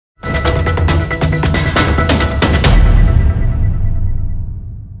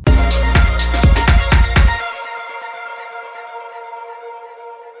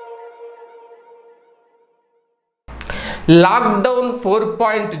Lockdown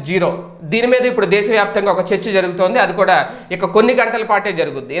 4.0 దీని మీద ఇప్పుడు దేశవ్యాప్తంగా ఒక చర్చ జరుగుతోంది. అది కూడా ఇక కొన్ని గంటల పాటే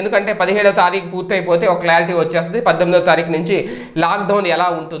జరుగుద్ది. ఎందుకంటే 17వ తారీఖు పూర్తయిపోతే ఒక క్లారిటీ వచ్చేస్తుంది 18వ తారీఖు నుంచి లాక్డౌన్ ఎలా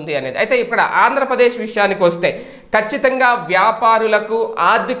ఉంటుంది అనేది. అయితే ఇక్కడ ఆంధ్రప్రదేశ్ విషయానికి వస్తే ఖచ్చితంగా వ్యాపారులకు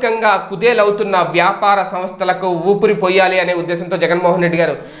ఆర్థికంగా కుదేలవుతున్న వ్యాపార సంస్థలకు ఊపిరి పోయాలి అనే ఉద్దేశంతో జగన్మోహన్ రెడ్డి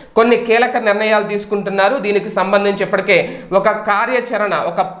గారు కొన్ని కీలక నిర్ణయాలు తీసుకుంటున్నారు. దీనికి సంబంధించి ఇప్పటికే ఒక కార్యాచరణ,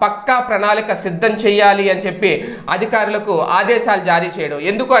 ఒక పక్కా ప్రణాళిక సిద్ధం చేయాలి అని చెప్పి అధికారులకు ఆదేశాలు జారీ చేయడం.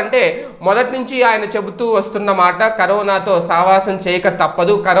 ఎందుకు అంటే మొదటి నుంచి ఆయన చెబుతూ వస్తున్న మాట, కరోనాతో సావాసం చేయక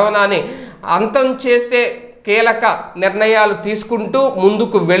తప్పదు, కరోనాని అంతం చేసే కీలక నిర్ణయాలు తీసుకుంటూ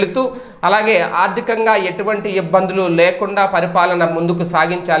ముందుకు వెళుతూ అలాగే ఆర్థికంగా ఎటువంటి ఇబ్బందులు లేకుండా పరిపాలన ముందుకు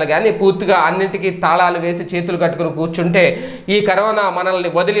సాగించాలి. కానీ పూర్తిగా అన్నింటికీ తాళాలు వేసి చేతులు కట్టుకుని కూర్చుంటే ఈ కరోనా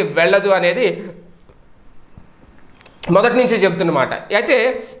మనల్ని వదిలి వెళ్ళదు అనేది మొదటి నుంచి చెబుతున్నమాట. అయితే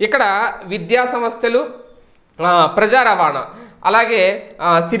ఇక్కడ విద్యా సంస్థలు, ప్రజా రవాణా, అలాగే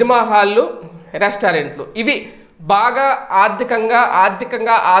సినిమా హాళ్ళు, రెస్టారెంట్లు ఇవి బాగా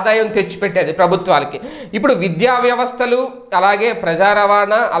ఆర్థికంగా ఆదాయం తెచ్చిపెట్టేది ప్రభుత్వాలకి. ఇప్పుడు విద్యా వ్యవస్థలు, అలాగే ప్రజా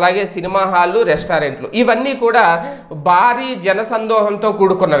రవాణా, అలాగే సినిమా హాళ్ళు, రెస్టారెంట్లు ఇవన్నీ కూడా భారీ జనసందోహంతో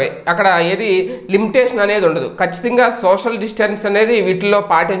కూడుకున్నవే. అక్కడ ఏది లిమిటేషన్ అనేది ఉండదు. ఖచ్చితంగా సోషల్ డిస్టెన్స్ అనేది వీటిల్లో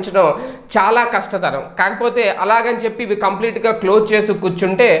పాటించడం చాలా కష్టతరం. కాకపోతే అలాగని చెప్పి ఇవి కంప్లీట్గా క్లోజ్ చేసి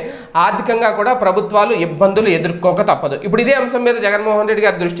కూర్చుంటే ఆర్థికంగా కూడా ప్రభుత్వాలు ఇబ్బందులు ఎదుర్కోక తప్పదు. ఇప్పుడు ఇదే అంశం మీద జగన్మోహన్ రెడ్డి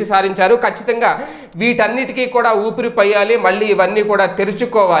గారు దృష్టి సారించారు. ఖచ్చితంగా వీటన్నిటికీ కూడా ఊపిరి పోయాలి, మళ్ళీ ఇవన్నీ కూడా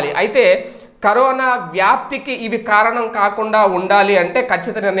తెరుచుకోవాలి. అయితే కరోనా వ్యాప్తికి ఇవి కారణం కాకుండా ఉండాలి అంటే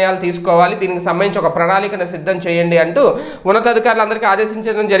ఖచ్చిత నిర్ణయాలు తీసుకోవాలి. దీనికి సంబంధించి ఒక ప్రణాళికను సిద్ధం చేయండి అంటూ ఉన్నతాధికారులందరికీ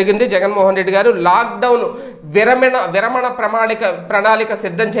ఆదేశించడం జరిగింది. జగన్మోహన్ రెడ్డి గారు లాక్డౌన్ విరమణ ప్రణాళిక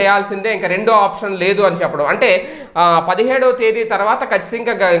సిద్ధం చేయాల్సిందే, ఇంకా రెండో ఆప్షన్ లేదు అని చెప్పడం. అంటే 17వ తేదీ తర్వాత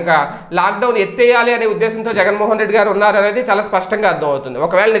ఖచ్చితంగా ఇంకా లాక్డౌన్ ఎత్తేయాలి అనే ఉద్దేశంతో జగన్మోహన్ రెడ్డి గారు ఉన్నారు అనేది చాలా స్పష్టంగా అర్థమవుతుంది.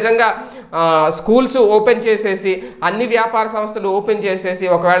 ఒకవేళ నిజంగా స్కూల్స్ ఓపెన్ చేసేసి, అన్ని వ్యాపార సంస్థలు ఓపెన్ చేసేసి,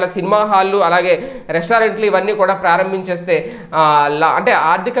 ఒకవేళ సినిమా హాళ్ళు అలాగే రెస్టారెంట్లు ఇవన్నీ కూడా ప్రారంభించేస్తే అంటే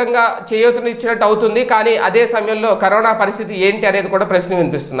ఆర్థికంగా చేయూతనిచ్చినట్టు అవుతుంది. కానీ అదే సమయంలో కరోనా పరిస్థితి ఏంటి అనేది కూడా ప్రశ్న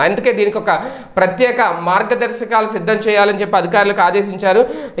వినిపిస్తుంది. అందుకే దీనికి ఒక ప్రత్యేక మార్గదర్శకాలు సిద్ధం చేయాలని చెప్పి అధికారులకు ఆదేశించారు.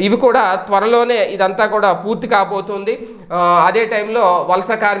 ఇవి కూడా త్వరలోనే ఇదంతా కూడా పూర్తి కాబోతుంది. అదే టైంలో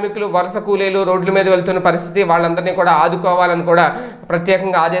వలస కార్మికులు, వలస కూలీలు రోడ్ల మీద వెళ్తున్న పరిస్థితి, వాళ్ళందరినీ కూడా ఆదుకోవాలని కూడా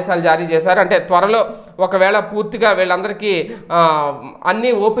ప్రత్యేకంగా ఆదేశాలు జారీ చేశారు. అంటే త్వరలో ఒకవేళ పూర్తిగా వీళ్ళందరికీ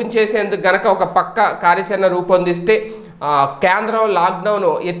అన్నీ ఓపెన్ చేసేందుకు గనక ఒక పక్క కార్యాచరణ రూపొందిస్తే కేంద్రం లాక్డౌన్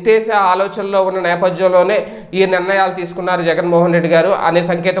ఎత్తేసే ఆలోచనలో ఉన్న నేపథ్యంలోనే ఈ నిర్ణయాలు తీసుకున్నారు జగన్మోహన్ రెడ్డి గారు అనే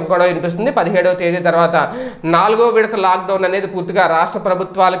సంకేతం కూడా వినిపిస్తుంది. 17వ తేదీ తర్వాత 4వ విడత లాక్డౌన్ అనేది పూర్తిగా రాష్ట్ర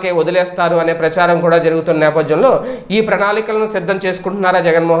ప్రభుత్వాలకే వదిలేస్తారు అనే ప్రచారం కూడా జరుగుతున్న నేపథ్యంలో ఈ ప్రణాళికలను సిద్ధం చేసుకుంటున్నారా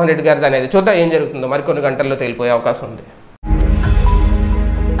జగన్మోహన్ రెడ్డి గారిది అనేది చూద్దాం ఏం జరుగుతుందో. మరికొన్ని గంటల్లో తేలిపోయే అవకాశం ఉంది.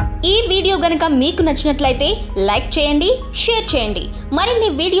 ఈ వీడియో గనుక మీకు నచ్చినట్లయితే లైక్ చేయండి, షేర్ చేయండి. మరిన్ని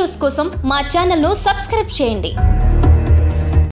వీడియోస్ కోసం మా ఛానల్ను సబ్స్క్రైబ్ చేయండి.